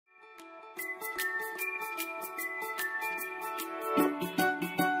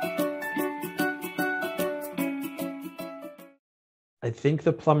I think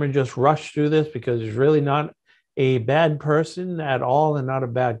the plumber just rushed through this because he's really not a bad person at all and not a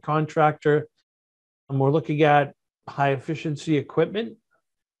bad contractor. And we're looking at high efficiency equipment,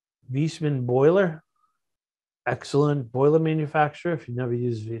 Viessmann boiler, excellent boiler manufacturer if you've never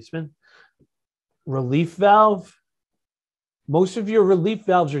used Viessmann. Relief valve. Most of your relief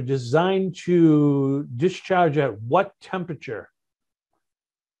valves are designed to discharge at what temperature?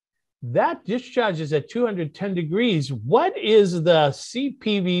 That discharges at 210 degrees. What is the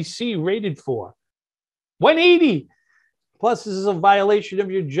CPVC rated for? 180. Plus, this is a violation of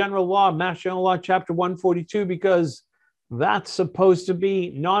your general law, Mass General Law, Chapter 142, because that's supposed to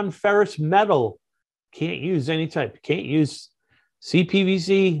be non-ferrous metal. Can't use any type. Can't use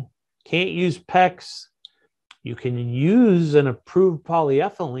CPVC. Can't use PEX. You can use an approved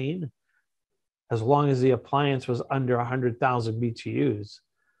polyethylene as long as the appliance was under 100,000 BTUs.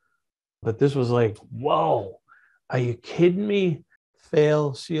 But this was like, whoa, are you kidding me?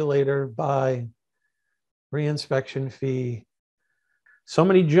 Fail, see you later, bye. Re-inspection fee. So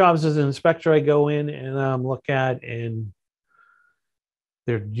many jobs as an inspector I go in and look at, and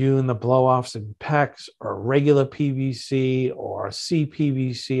they're doing the blow-offs and PEX or regular PVC or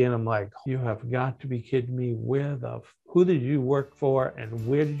CPVC. And I'm like, you have got to be kidding me. Who did you work for and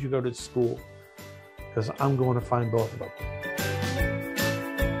where did you go to school? Because I'm going to find both of them.